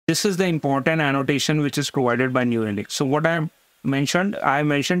This is the important annotation which is provided by New Relic. So what I mentioned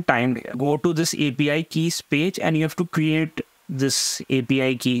timed here. Go to this API keys page and you have to create this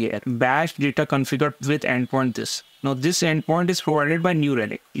API key here. Bash data configured with endpoint this. Now this endpoint is provided by New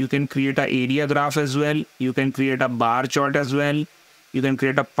Relic. You can create an area graph as well. You can create a bar chart as well. You can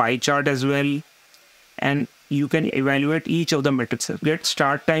create a pie chart as well. And you can evaluate each of the metrics. Get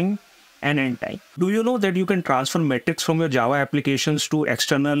start time and end time. Do you know that you can transfer metrics from your Java applications to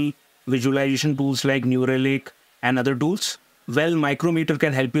external visualization tools like New Relic and other tools? Well, Micrometer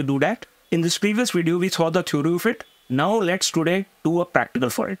can help you do that. In this previous video, we saw the theory of it. Now let's today do a practical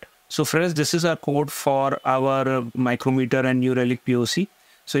for it. So first, this is our code for our Micrometer and New Relic POC.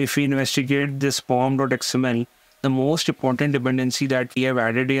 So if we investigate this pom.xml, the most important dependency that we have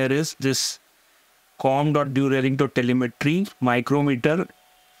added here is this com.newrelic.telemetry micrometer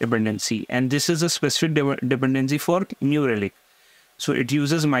dependency. And this is a specific dependency for New Relic. So it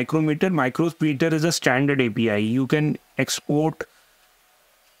uses micrometer. Micrometer is a standard API. You can export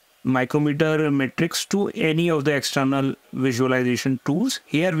micrometer metrics to any of the external visualization tools.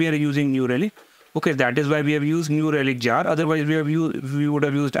 Here we are using New Relic. Okay, that is why we have used New Relic jar. Otherwise, we would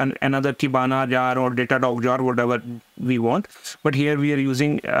have used another Kibana jar or Datadog jar, whatever we want. But here we are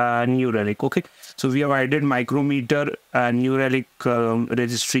using New Relic. Okay, so we have added micrometer New Relic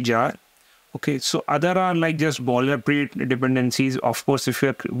registry jar. Okay, so other are like just boilerplate dependencies. Of course, if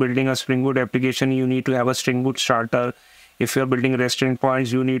you're building a Spring Boot application, you need to have a Spring Boot starter. If you're building REST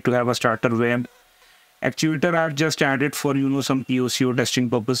endpoints, you need to have a starter web. Actuator I've just added for, some POC or testing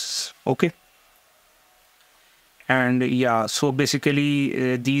purposes. Okay. And yeah, so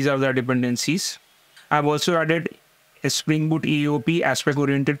basically these are the dependencies. I've also added a Spring Boot EOP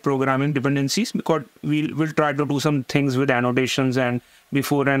aspect-oriented programming dependencies because we'll try to do some things with annotations and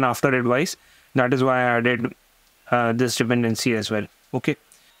before and after advice. That is why I added this dependency as well. Okay,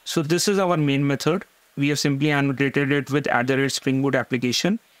 so this is our main method. We have simply annotated it with @Spring Boot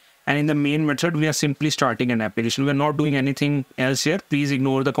application. And in the main method, we are simply starting an application. We're not doing anything else here. Please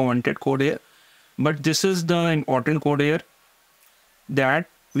ignore the commented code here. But this is the important code here that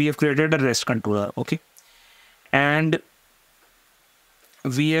we have created a REST controller. Okay. And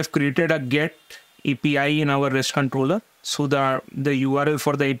we have created a get API in our REST controller. So the URL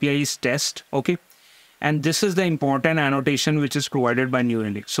for the API is test. Okay. And this is the important annotation which is provided by New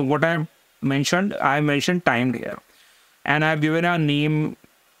Relic. So what I mentioned timed here. And I've given a name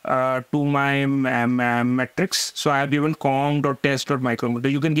to my metrics. So I have given com.test.micrometer.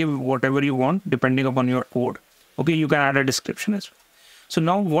 You can give whatever you want depending upon your code. Okay, you can add a description as well. So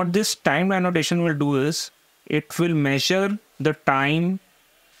now what this timed annotation will do is it will measure the time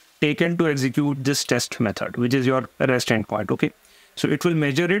taken to execute this test method, which is your REST endpoint. Okay, so it will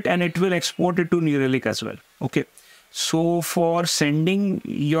measure it and it will export it to New Relic as well. Okay, so for sending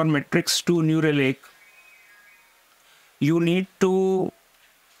your metrics to New Relic, you need to,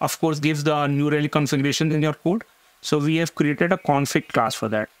 of course, give the New Relic configuration in your code. So we have created a config class for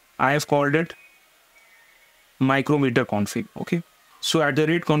that. I have called it micrometer config. Okay. So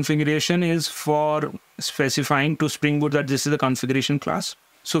 @configuration is for specifying to Spring Boot that this is the configuration class.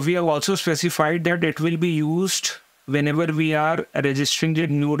 So we have also specified that it will be used whenever we are registering the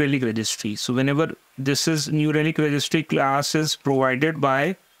New Relic registry. So whenever this is New Relic registry class is provided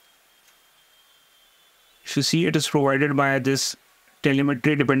by, if you see, it is provided by this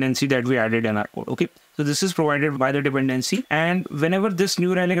telemetry dependency that we added in our code. Okay, so this is provided by the dependency, and whenever this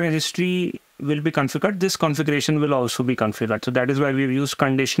New Relic registry will be configured, this configuration will also be configured. So that is why we've used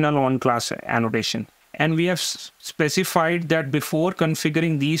conditional on class annotation. And we have specified that before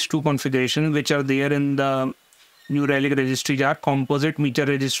configuring these two configurations, which are there in the New Relic registry jar, composite meter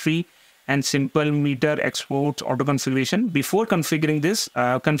registry and simple meter exports auto configuration, before configuring this,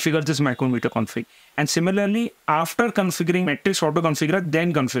 configure this micrometer config. And similarly, after configuring metrics auto configure,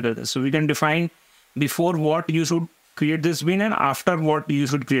 then configure this. So we can define before what you should create this bin and after what you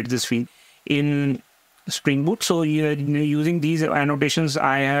should create this bin in Spring Boot. So using these annotations,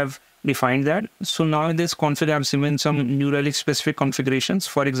 I have defined that. So now in this config, I've given some New Relic specific configurations.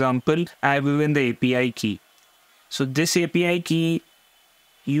 For example, I've given the API key. So this API key,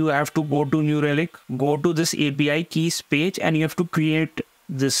 you have to go to New Relic, go to this API keys page, and you have to create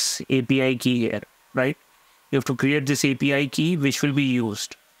this API key here, right? You have to create this API key which will be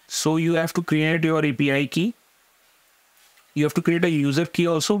used. So you have to create your API key. You have to create a user key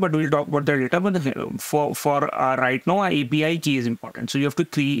also, but we'll talk about that later. But for right now, our API key is important. So you have to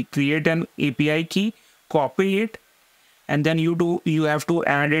create an API key, copy it, and then you have to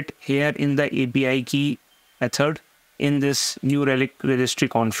add it here in the API key method in this New Relic registry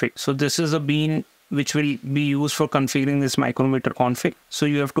config. So this is a bean which will be used for configuring this micrometer config. So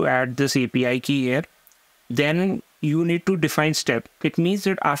you have to add this API key here. Then you need to define step. It means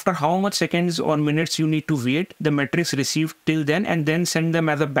that after how much seconds or minutes you need to wait the metrics received till then, and then send them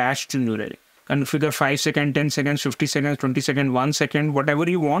as a batch to New Relic. Configure 5 seconds, 10 seconds, 50 seconds, 20 seconds, 1 second, whatever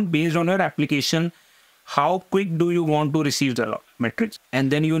you want based on your application. How quick do you want to receive the metrics?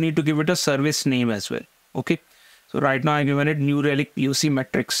 And then you need to give it a service name as well. Okay. So right now I've given it New Relic POC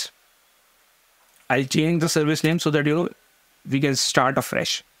metrics. I'll change the service name so that, you know, we can start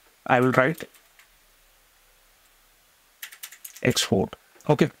afresh. I will write export.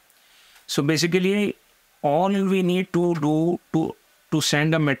 Okay. So basically all we need to do to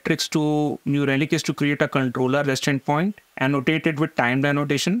send the metrics to New Relic is to create a controller REST endpoint, annotate it with timed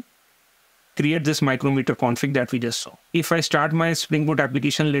annotation, create this micrometer config that we just saw. If I start my Spring Boot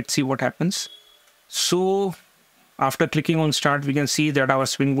application, let's see what happens. So after clicking on start, we can see that our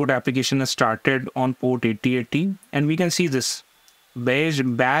Spring Boot application has started on port 8080, and we can see this bash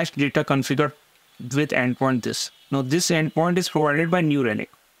data configured with endpoint this. Now this endpoint is provided by New Relic,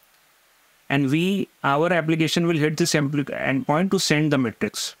 and our application will hit this endpoint to send the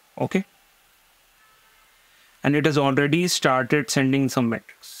metrics. Okay. And it has already started sending some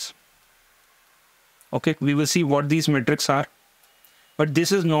metrics. Okay, we will see what these metrics are, but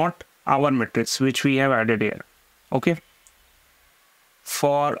this is not our metrics which we have added here. Okay.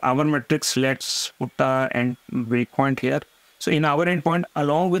 For our metrics, let's put a breakpoint here. So in our endpoint,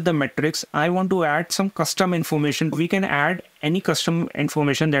 along with the metrics, I want to add some custom information. We can add any custom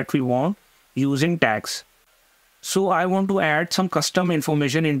information that we want using tags. So I want to add some custom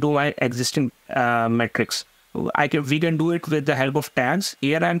information into my existing metrics. We can do it with the help of tags.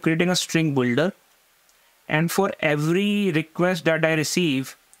 Here I'm creating a string builder. And for every request that I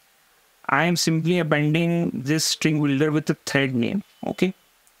receive, I am simply appending this string builder with the thread name. Okay.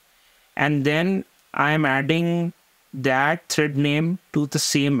 And then I am adding that thread name to the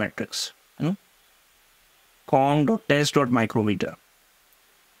same metrics, you know, com.test.micrometer.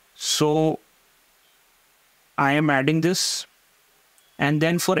 So I am adding this, and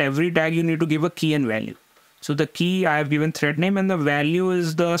then for every tag you need to give a key and value. So the key I have given thread name, and the value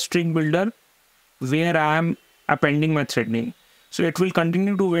is the string builder where I am appending my thread name. So it will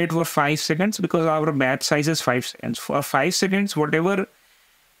continue to wait for 5 seconds because our batch size is 5 seconds. For 5 seconds, whatever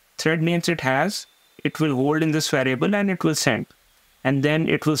thread names it has, it will hold in this variable and it will send, and then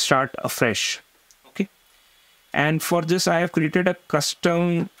it will start afresh. Okay. And for this, I have created a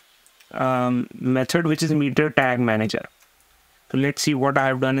custom method which is meter tag manager. So let's see what I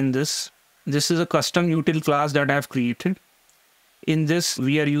have done in this. This is a custom util class that I have created. In this,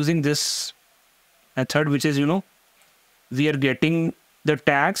 we are using this method, which is, you know, we are getting the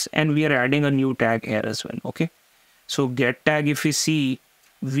tags and we are adding a new tag here as well. Okay. So get tag, if we see,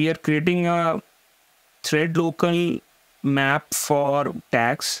 we are creating a thread local map for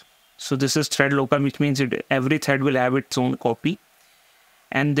tags. So this is thread local, which means every thread will have its own copy.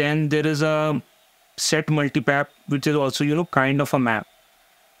 And then there is a set multimap, which is also, you know, kind of a map.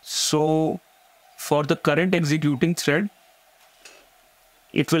 So for the current executing thread,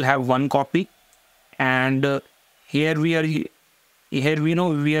 it will have one copy. And here we know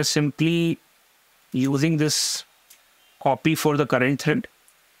we are simply using this copy for the current thread.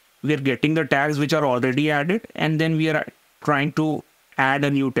 We are getting the tags which are already added, and then we are trying to add a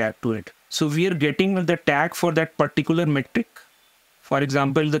new tag to it. So we are getting the tag for that particular metric. For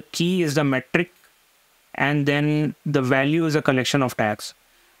example, the key is the metric, and then the value is a collection of tags.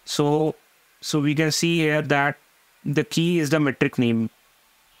 So we can see here that the key is the metric name,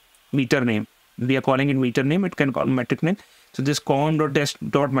 meter name. We are calling it meter name. It can call metric name. So this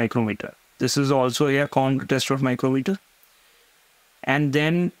com.test.micrometer. This is also here com.test.micrometer. And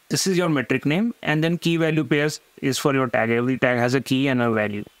then this is your metric name, and then key value pairs is for your tag. Every tag has a key and a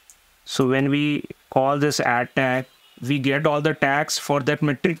value. So when we call this add tag, we get all the tags for that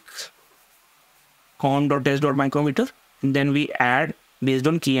metric com.test.micrometer, and then we add based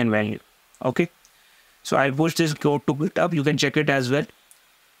on key and value. Okay. So I pushed this code to GitHub. You can check it as well.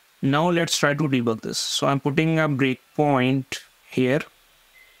 Now let's try to debug this. So I'm putting a breakpoint here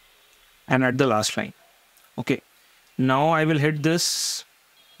and at the last line. Okay. Now I will hit this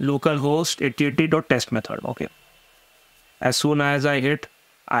localhost 8080.test method. Okay. As soon as I hit,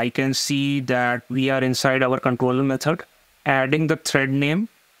 I can see that we are inside our controller method, adding the thread name,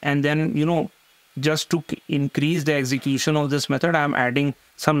 and then, you know, just to increase the execution of this method, I'm adding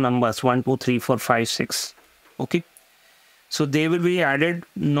some numbers 1, 2, 3, 4, 5, 6. Okay. So they will be added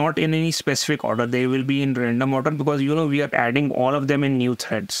not in any specific order. They will be in random order because, you know, we are adding all of them in new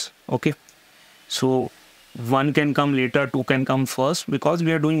threads. Okay. So one can come later, two can come first, because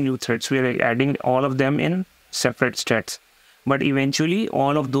we are doing new threads. We are adding all of them in separate stats. But eventually,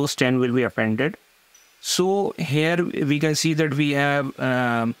 all of those 10 will be appended. So here we can see that we have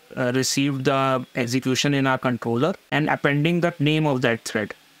received the execution in our controller and appending the name of that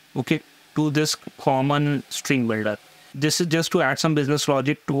thread, okay, to this common string builder. This is just to add some business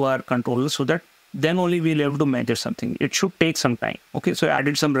logic to our controller so that then only we'll be able to measure something. It should take some time. Okay, so I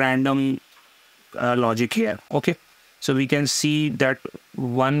added some random logic here. Okay, so we can see that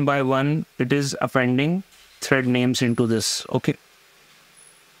one by one it is appending thread names into this. Okay,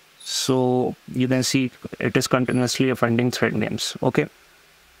 so you can see it is continuously appending thread names. Okay,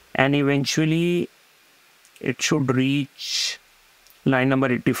 and eventually it should reach line number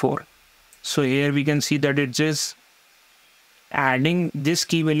 84. So here we can see that it is adding this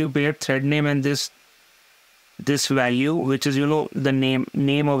key value pair thread name and this value, which is the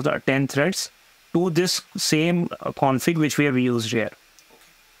name of the 10 threads, to this same config which we have used here.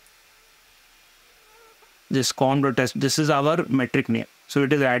 This com.test, this is our metric name. So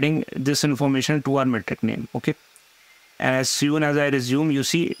it is adding this information to our metric name. Okay. And as soon as I resume, you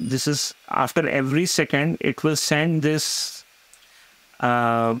see this is after every second, it will send this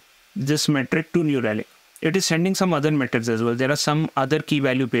this metric to New Relic. It is sending some other metrics as well. There are some other key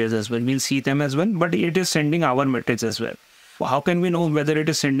value pairs as well. We'll see them as well, but it is sending our metrics as well. How can we know whether it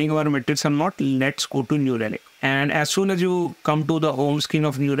is sending our metrics or not? Let's go to New Relic. And as soon as you come to the home screen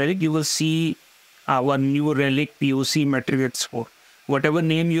of New Relic, you will see our New Relic POC metric export. Whatever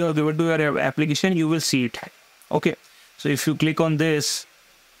name you have given to your application, you will see it. Okay. So if you click on this,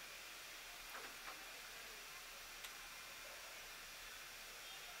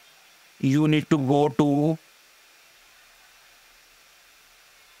 you need to go to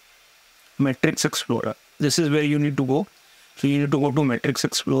Metrics Explorer. This is where you need to go. So you need to go to Metrics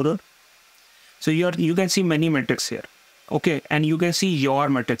Explorer. So you can see many metrics here. Okay, and you can see your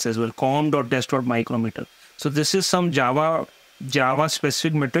metrics as well. com.test.micrometer. So this is some Java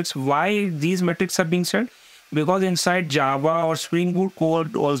specific metrics. Why these metrics are being set? Because inside Java or Spring Boot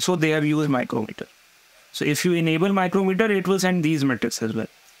code also they have used micrometer. So if you enable micrometer, it will send these metrics as well.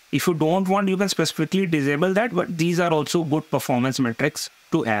 If you don't want, you can specifically disable that, but these are also good performance metrics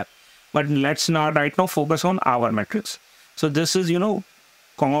to have. But let's not right now focus on our metrics. So this is,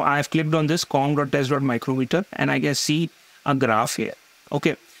 I've clicked on this com.test.micrometer and I can see a graph here.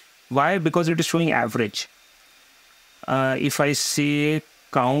 Okay. Why? Because it is showing average. If I say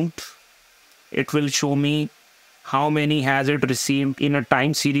count, it will show me how many has it received in a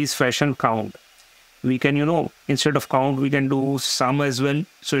time series fashion count. We can, instead of count, we can do sum as well.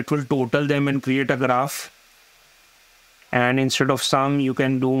 So it will total them and create a graph. And instead of sum, you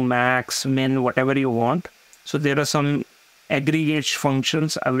can do max, min, whatever you want. So there are some aggregate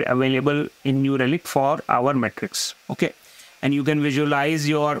functions available in New Relic for our metrics. Okay. And you can visualize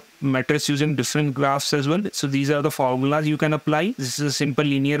your metrics using different graphs as well. So these are the formulas you can apply. This is a simple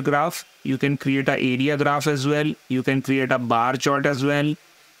linear graph. You can create an area graph as well. You can create a bar chart as well.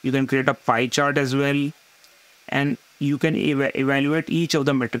 You can create a pie chart as well. And you can evaluate each of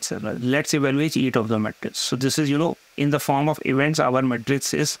the metrics as well. Let's evaluate each of the metrics. So this is, in the form of events, our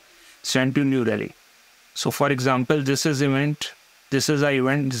matrix is sent to New Relic. So for example, this is event. This is an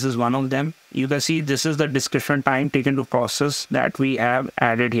event. This is one of them. You can see this is the description time taken to process that we have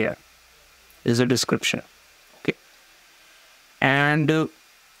added here. This is a description. Okay. And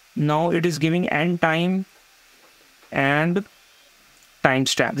now it is giving end time and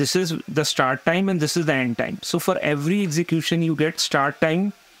timestamp. This is the start time and this is the end time. So for every execution, you get start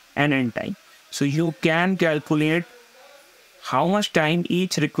time and end time. So you can calculate how much time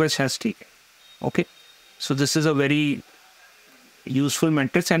each request has taken. Okay. So this is a very useful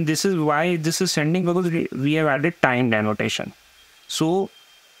metrics, and this is why this is sending, because we have added timed annotation. So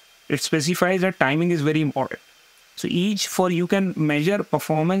it specifies that timing is very important. So you can measure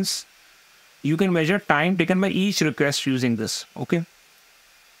performance, you can measure time taken by each request using this. Okay.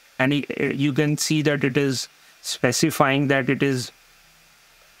 And you can see that it is specifying that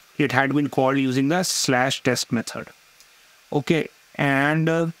it had been called using the /test method. Okay.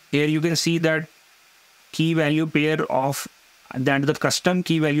 And here you can see that key value pair of that, the custom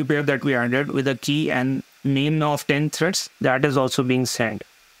key value pair that we added with a key and name of 10 threads, that is also being sent.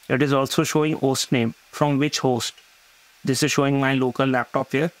 It is also showing host name, from which host. This is showing my local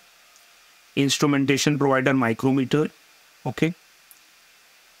laptop here. Instrumentation provider micrometer. Okay.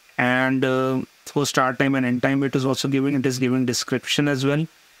 And for start time and end time, it is also giving, it is giving description as well.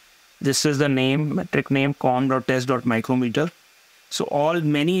 This is the name, metric name, com.test.micrometer. So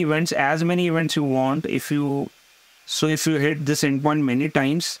many events, as many events you want, if you hit this endpoint many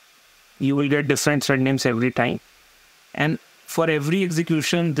times, you will get different thread names every time. And for every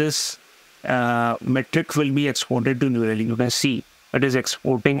execution, this metric will be exported to New Relic. You can see it is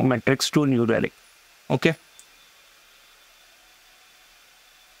exporting metrics to New Relic. Okay.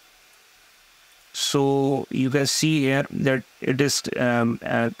 So you can see here that it is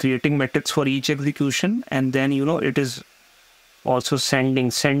creating metrics for each execution, and then it is also sending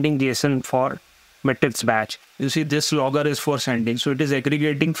JSON for metrics batch. You see this logger is for sending, so it is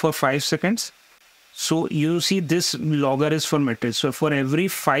aggregating for 5 seconds. So you see this logger is for metrics. So for every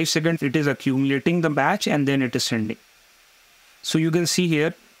 5 seconds, it is accumulating the batch and then it is sending. So you can see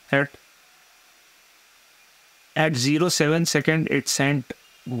here that at 0.7 second, it sent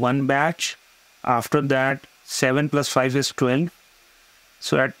one batch. After that, 7 plus 5 is 12.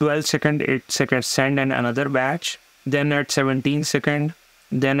 So at 12 second, it send another batch. Then at 17 second,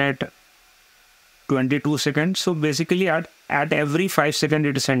 then at 22 seconds. So basically at every 5 seconds,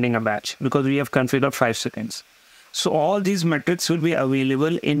 it is sending a batch because we have configured 5 seconds. So all these metrics will be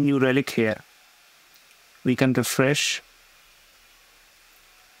available in New Relic here. We can refresh.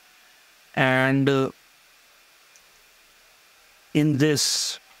 And in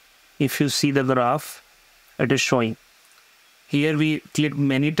this, if you see the graph, it is showing. Here we click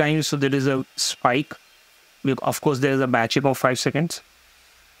many times, so there is a spike. Of course, there is a batching of 5 seconds.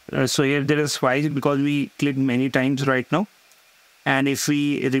 So here there is spike because we clicked many times right now. And if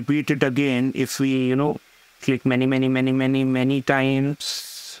we repeat it again, if we click many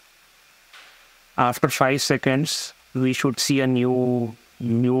times, after 5 seconds, we should see a new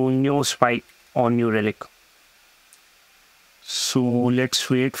spike on New Relic. So let's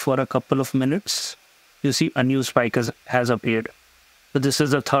wait for a couple of minutes. You see a new spike has appeared. So this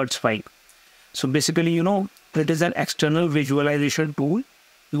is the third spike. So basically, it is an external visualization tool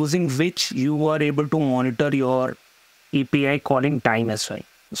using which you are able to monitor your API calling time as well.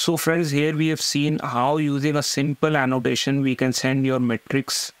 So friends, here we have seen how using a simple annotation, we can send your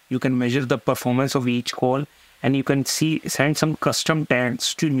metrics. You can measure the performance of each call, and you can send some custom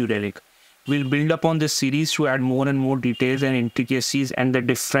tags to New Relic. We'll build upon this series to add more and more details and intricacies and the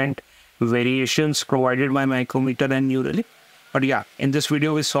different variations provided by Micrometer and New Relic. But yeah, in this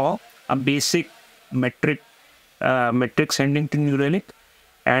video, we saw a basic metric sending to New Relic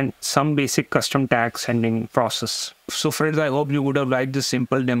and some basic custom tag sending process. So friends, I hope you would have liked this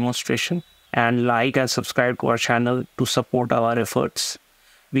simple demonstration, and like and subscribe to our channel to support our efforts.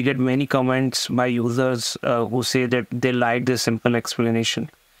 We get many comments by users who say that they like this simple explanation.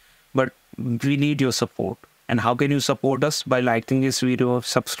 But we need your support. And how can you support us? By liking this video,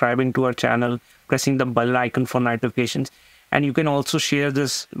 subscribing to our channel, pressing the bell icon for notifications. And you can also share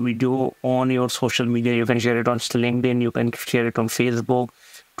this video on your social media. You can share it on LinkedIn, you can share it on Facebook,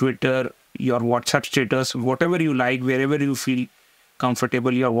 Twitter, your WhatsApp status, whatever you like, wherever you feel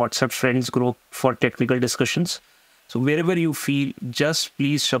comfortable, your WhatsApp friends group for technical discussions. So wherever you feel, just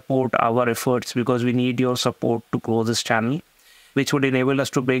please support our efforts because we need your support to grow this channel, which would enable us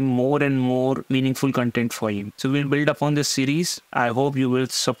to bring more and more meaningful content for you. So we'll build upon this series. I hope you will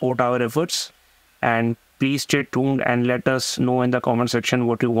support our efforts, and please stay tuned and let us know in the comment section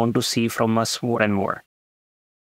what you want to see from us more and more.